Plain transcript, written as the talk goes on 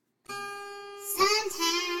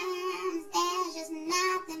Sometimes there's just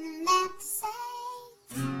nothing left to say.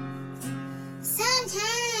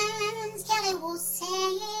 Sometimes Kelly will say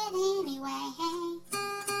it anyway.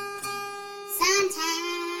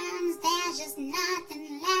 Sometimes there's just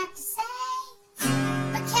nothing left to say.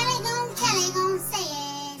 But Kelly gon' say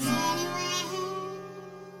it anyway.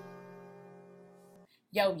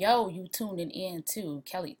 Yo, you tuning in to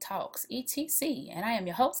Kelly Talks, ETC, and I am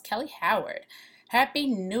your host, Kelly Howard. Happy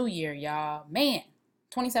New Year, y'all. Man,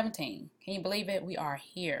 2017. Can you believe it? We are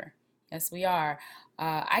here. Yes, we are.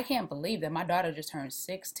 I can't believe that my daughter just turned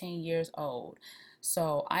 16 years old.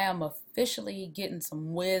 So I am officially getting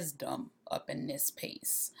some wisdom up in this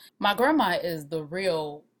piece. My grandma is the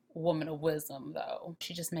real woman of wisdom, though.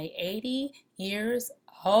 She just made 80 years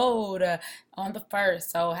old on the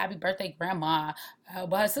 1st. So happy birthday, grandma.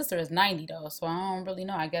 But her sister is 90 though, so I don't really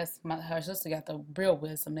know. I guess her sister got the real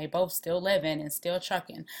wisdom. They both still living and still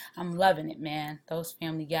trucking. I'm loving it, man. Those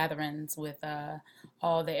family gatherings with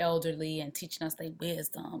all the elderly and teaching us their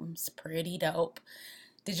wisdoms, pretty dope.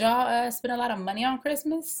 Did y'all spend a lot of money on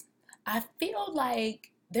Christmas? I feel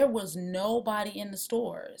like there was nobody in the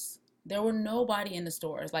stores. There were nobody in the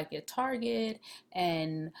stores, like at Target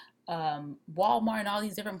and Walmart and all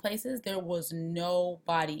these different places. There was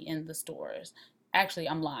nobody in the stores. Actually,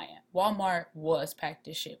 I'm lying. Walmart was packed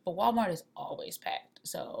as shit, but Walmart is always packed,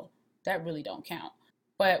 so that really don't count.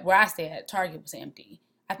 But where I stay at, Target was empty.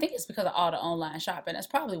 I think it's because of all the online shopping. That's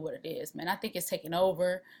probably what it is, man. I think it's taking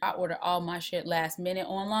over. I order all my shit last minute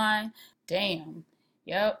online. Damn.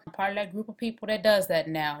 Yep. I'm part of that group of people that does that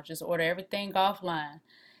now. Just order everything offline.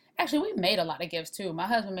 Actually, we made a lot of gifts too. My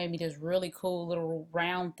husband made me this really cool little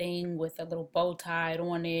round thing with a little bow tied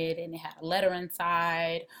on it, and it had a letter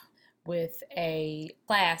inside with a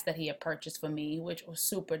class that he had purchased for me, which was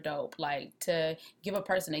super dope. Like, to give a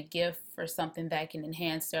person a gift for something that can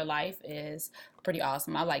enhance their life is pretty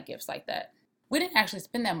awesome. I like gifts like that. We didn't actually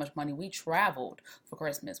spend that much money. We traveled for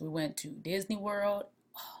Christmas. We went to Disney World.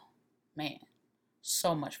 Oh, man,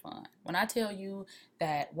 so much fun. When I tell you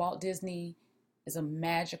that Walt Disney is a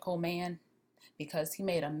magical man because he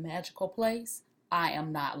made a magical place, I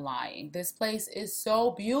am not lying. This place is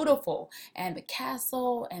so beautiful. And the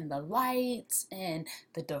castle and the lights and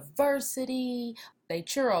the diversity. They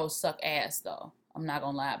churros suck ass though. I'm not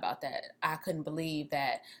gonna lie about that. I couldn't believe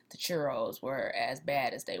that the churros were as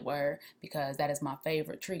bad as they were, because that is my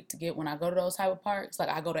favorite treat to get when I go to those type of parks. Like,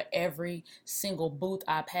 I go to every single booth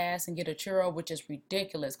I pass and get a churro, which is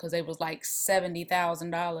ridiculous because they was like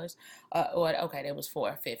 $70,000. Or okay, they was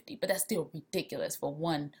 $450, but that's still ridiculous for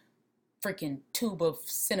one freaking tube of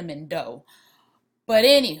cinnamon dough. But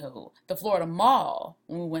anywho, the Florida Mall,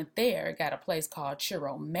 when we went there, got a place called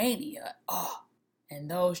Churro Mania. Oh,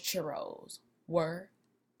 and those churros were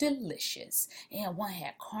delicious. And one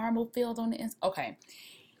had caramel filled on the inside. Okay,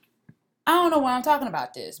 I don't know why I'm talking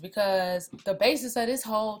about this, because the basis of this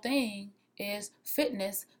whole thing is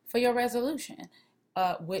fitness for your resolution.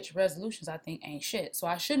 Which resolutions I think ain't shit. So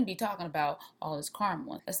I shouldn't be talking about all this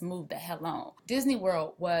caramel. Let's move the hell on. Disney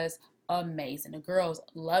World was amazing. The girls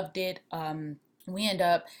loved it. We ended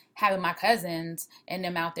up having my cousins and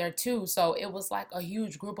them out there too. So it was like a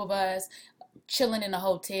huge group of us chilling in a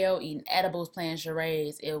hotel, eating edibles, playing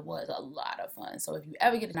charades. It was a lot of fun. So if you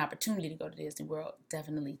ever get an opportunity to go to Disney World,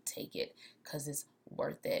 definitely take it because it's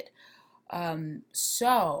worth it.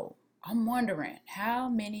 So I'm wondering how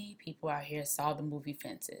many people out here saw the movie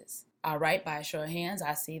Fences. All right, by a show of hands,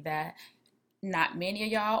 I see that not many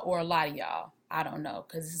of y'all or a lot of y'all. I don't know,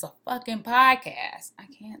 because this is a fucking podcast. I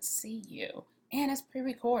can't see you. And it's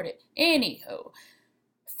pre-recorded. Anywho,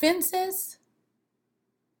 Fences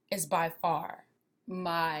is by far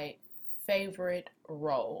my favorite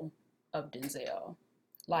role of Denzel.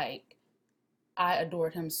 Like, I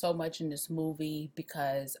adored him so much in this movie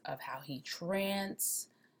because of how he transitioned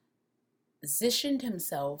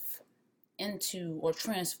himself into, or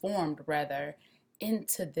transformed rather,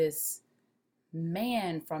 into this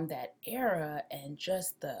man from that era, and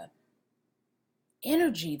just the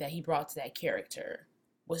energy that he brought to that character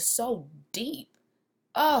was so deep.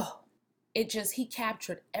 Oh, he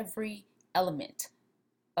captured every element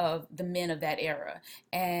of the men of that era.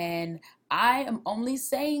 And I am only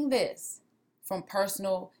saying this from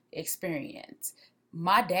personal experience.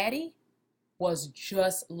 My daddy was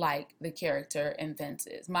just like the character in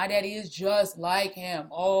Fences. My daddy is just like him.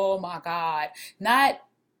 Oh my God. Not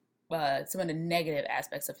some of the negative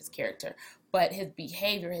aspects of his character, but his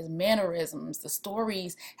behavior, his mannerisms, the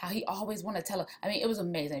stories, how he always wanted to tell it. I mean, it was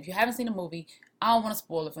amazing. If you haven't seen the movie, I don't want to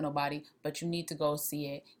spoil it for nobody, but you need to go see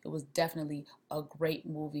it. It was definitely a great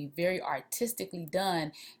movie, very artistically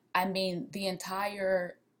done. I mean, the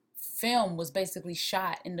entire film was basically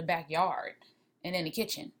shot in the backyard and in the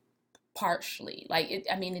kitchen, partially. Like it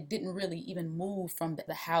didn't really even move from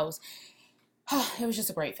the house. It was just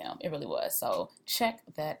a great film. It really was. So check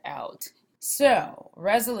that out. So,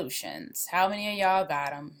 resolutions. How many of y'all got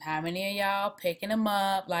them? How many of y'all picking them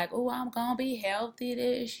up? Like, oh, I'm going to be healthy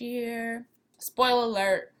this year. Spoiler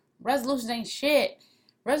alert, resolutions ain't shit.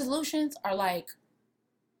 Resolutions are like,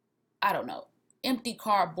 I don't know, empty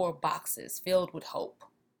cardboard boxes filled with hope.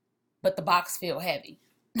 But the box feel heavy.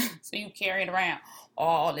 So you carrying around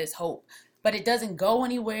all this hope. But it doesn't go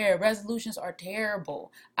anywhere. Resolutions are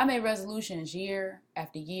terrible. I made resolutions year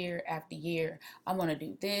after year after year. I'm going to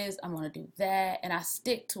do this. I'm going to do that. And I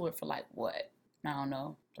stick to it for like what? I don't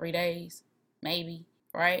know. 3 days? Maybe.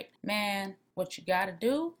 Right? Man, what you got to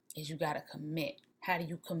do is you got to commit. How do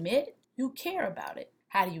you commit? You care about it.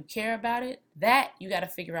 How do you care about it? That you got to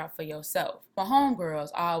figure out for yourself. My homegirls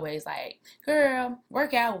always like, girl,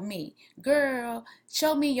 work out with me. Girl,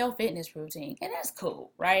 show me your fitness routine. And that's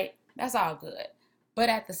cool, right? That's all good. But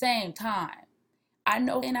at the same time, I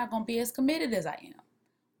know they're not going to be as committed as I am.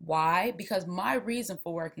 Why? Because my reason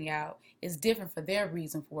for working out is different for their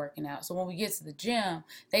reason for working out. So when we get to the gym,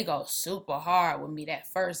 they go super hard with me that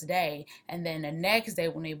first day. And then the next day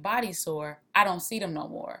when their body's sore, I don't see them no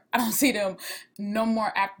more. I don't see them no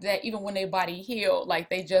more after that, even when their body healed. Like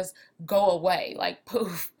they just go away, like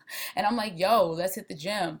poof. And I'm like, yo, let's hit the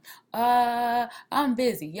gym. I'm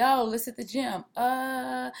busy. Yo, let's hit the gym.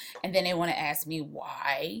 And then they want to ask me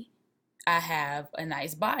why I have a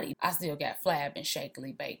nice body. I still got flab and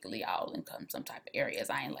shakily, bakely, all in some type of areas.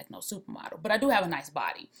 I ain't like no supermodel, but I do have a nice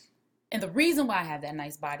body. And the reason why I have that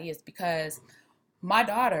nice body is because my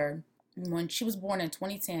daughter, when she was born in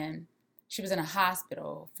 2010, she was in a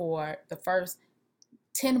hospital for the first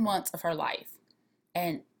 10 months of her life.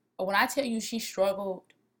 And when I tell you she struggled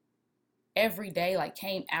every day, like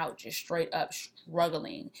came out just straight up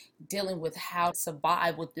struggling, dealing with how to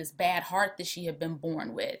survive with this bad heart that she had been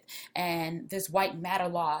born with, and this white matter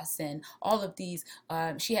loss, and all of these.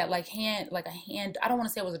 She had like a hand. I don't want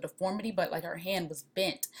to say it was a deformity, but like her hand was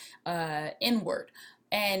bent inward,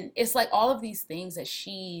 and it's like all of these things that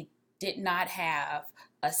she did not have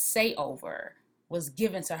a say over was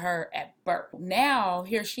given to her at birth. Now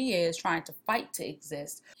here she is trying to fight to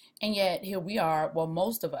exist, and yet here we are. Well,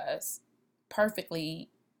 most of us perfectly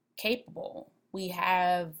capable. We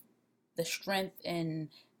have the strength and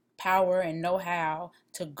power and know-how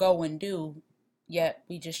to go and do, yet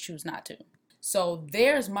we just choose not to. So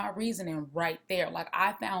there's my reasoning right there. Like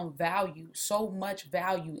I found value, so much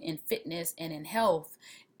value in fitness and in health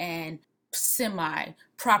and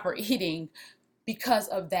semi-proper eating because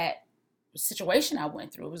of that situation I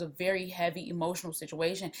went through. It was a very heavy emotional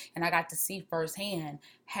situation, and I got to see firsthand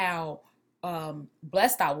how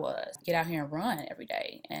blessed I was. Get out here and run every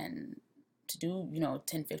day, and to do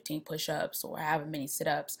 10 15 push-ups or however many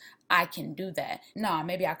sit-ups. I can do that. No,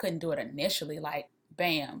 maybe I couldn't do it initially like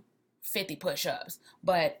bam 50 push-ups,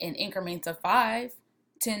 but in increments of 5-10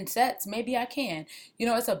 sets maybe I can.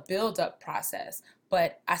 It's a build-up process,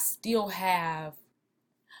 but I still have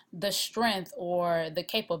the strength or the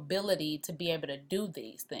capability to be able to do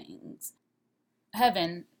these things.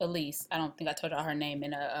 Heaven, Elise, I don't think I told y'all her name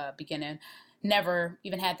in a beginning, never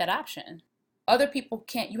even had that option. Other people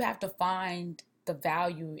can't. You have to find the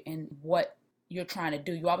value in what you're trying to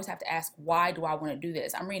do. You always have to ask, why do I want to do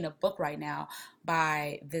this? I'm reading a book right now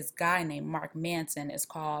by this guy named Mark Manson. It's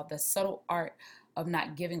called The Subtle Art of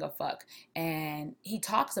Not Giving a Fuck. And he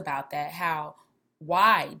talks about that, how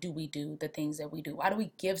why do we do the things that we do? Why do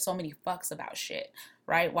we give so many fucks about shit,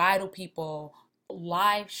 right? Why do people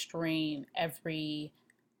live stream every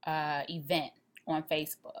event on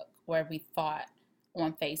Facebook or every thought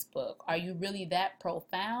on Facebook? Are you really that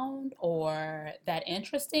profound or that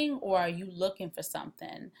interesting, or are you looking for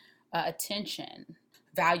something, attention,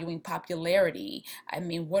 valuing popularity? I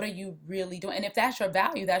mean, what are you really doing? And if that's your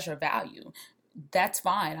value, that's your value. That's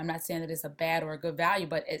fine. I'm not saying that it's a bad or a good value,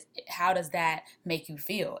 but how does that make you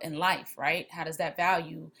feel in life, right? How does that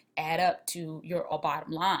value add up to your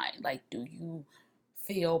bottom line? Like, do you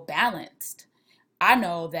feel balanced? I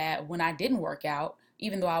know that when I didn't work out,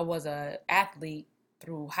 even though I was an athlete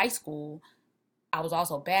through high school, I was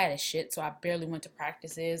also bad as shit. So I barely went to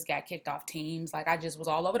practices, got kicked off teams. Like I just was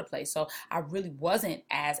all over the place. So I really wasn't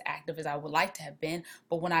as active as I would like to have been.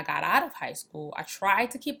 But when I got out of high school, I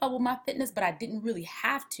tried to keep up with my fitness, but I didn't really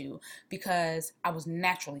have to because I was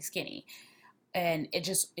naturally skinny. And it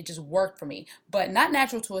just worked for me, but not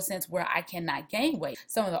natural to a sense where I cannot gain weight.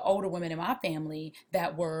 Some of the older women in my family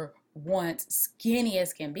that were once skinny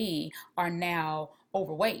as can be are now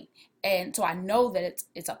overweight, And so I know that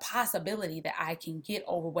it's a possibility that I can get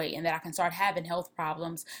overweight and that I can start having health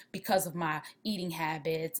problems because of my eating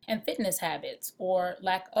habits and fitness habits, or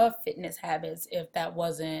lack of fitness habits if that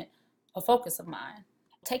wasn't a focus of mine.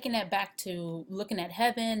 Taking that back to looking at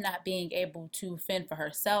Heaven not being able to fend for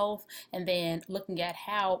herself, and then looking at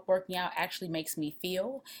how working out actually makes me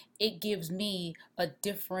feel, it gives me a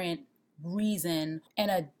different reason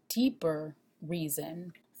and a deeper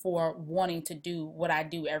reason for wanting to do what I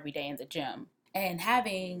do every day in the gym. And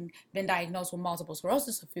having been diagnosed with multiple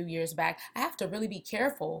sclerosis a few years back, I have to really be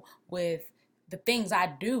careful with the things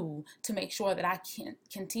I do to make sure that I can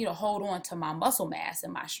continue to hold on to my muscle mass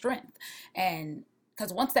and my strength. And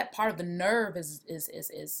because once that part of the nerve is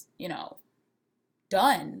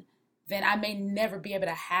done, then I may never be able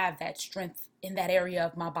to have that strength in that area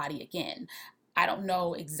of my body again. I don't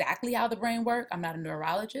know exactly how the brain works. I'm not a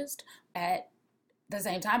neurologist. At the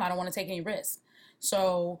same time, I don't want to take any risks.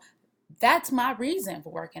 So that's my reason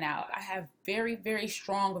for working out. I have very, very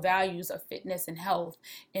strong values of fitness and health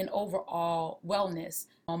and overall wellness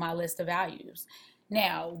on my list of values.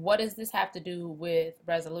 Now, what does this have to do with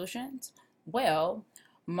resolutions? Well,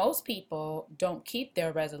 most people don't keep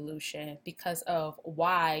their resolution because of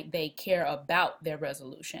why they care about their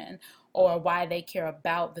resolution, or why they care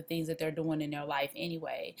about the things that they're doing in their life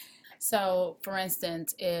anyway. So, for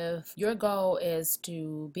instance, if your goal is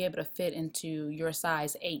to be able to fit into your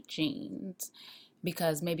size 8 jeans,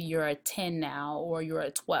 because maybe you're a 10 now or you're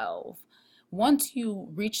a 12, once you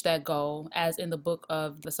reach that goal, as in the book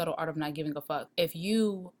of The Subtle Art of Not Giving a Fuck, if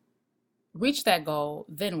you reach that goal,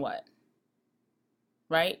 then what?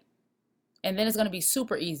 Right? And then it's going to be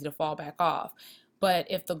super easy to fall back off. But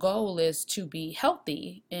if the goal is to be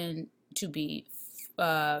healthy and to be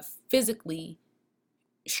physically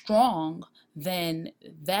strong, then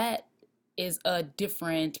that is a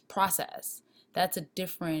different process. That's a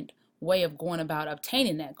different way of going about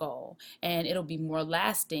obtaining that goal. And it'll be more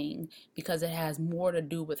lasting because it has more to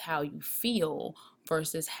do with how you feel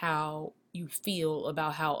versus how you feel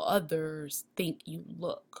about how others think you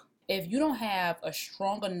look. If you don't have a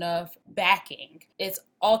strong enough backing, it's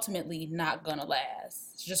ultimately not gonna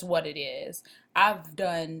last. It's just what it is. I've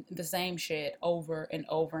done the same shit over and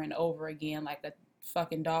over and over again, like a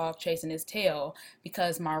fucking dog chasing his tail,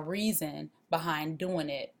 because my reason behind doing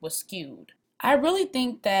it was skewed. I really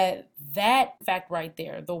think that that fact right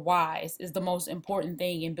there, the whys, is the most important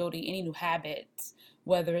thing in building any new habits,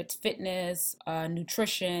 whether it's fitness,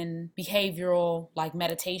 nutrition, behavioral, like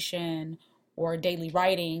meditation, or daily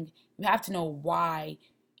writing. You have to know why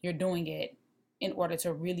you're doing it in order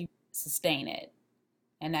to really sustain it.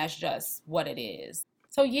 And that's just what it is.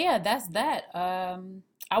 So yeah, that's that.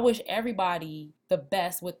 I wish everybody the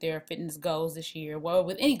best with their fitness goals this year. Well,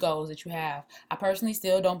 with any goals that you have. I personally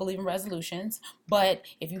still don't believe in resolutions, but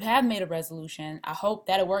if you have made a resolution, I hope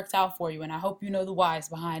that it works out for you, and I hope you know the whys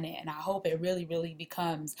behind it, and I hope it really, really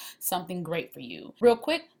becomes something great for you. Real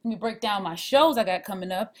quick, let me break down my shows I got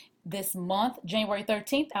coming up. This month, January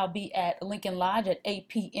 13th, I'll be at Lincoln Lodge at 8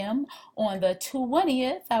 p.m. On the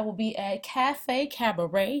 20th, I will be at Cafe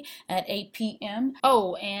Cabaret at 8 p.m.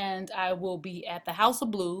 Oh, and I will be at the House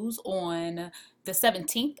of Blues on the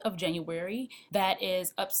 17th of January. That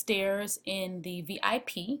is upstairs in the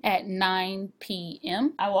VIP at 9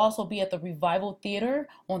 p.m. I will also be at the Revival Theater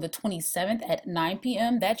on the 27th at 9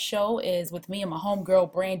 p.m. That show is with me and my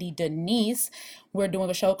homegirl Brandy Denise. We're doing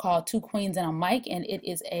a show called Two Queens and a Mic, and it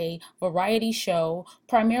is a variety show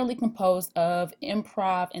primarily composed of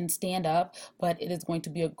improv and stand-up, but it is going to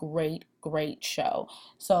be a great show.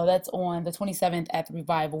 So that's on the 27th at the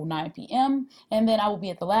Revival, 9 p.m. And then I will be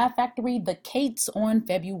at the Laugh Factory, the Kates, on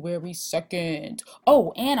February 2nd.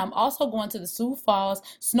 Oh, and I'm also going to the Sioux Falls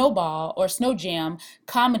Snowball or Snow Jam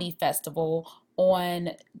Comedy Festival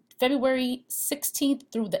on February 16th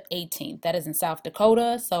through the 18th. That is in South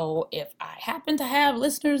Dakota. So if I happen to have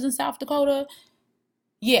listeners in South Dakota,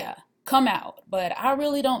 yeah, come out. But I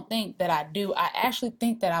really don't think that I do. I actually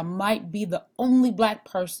think that I might be the only Black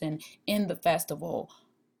person in the festival.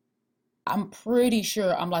 I'm pretty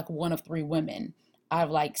sure I'm like one of 3 women out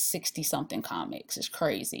of like 60 something comics. It's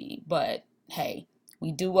crazy. But hey,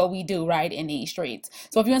 we do what we do, right, in these streets.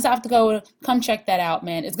 So if you're in South Dakota, come check that out,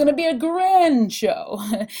 man. It's going to be a grand show.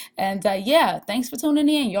 And yeah, thanks for tuning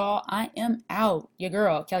in, y'all. I am out. Your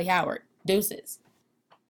girl, Kelly Howard. Deuces.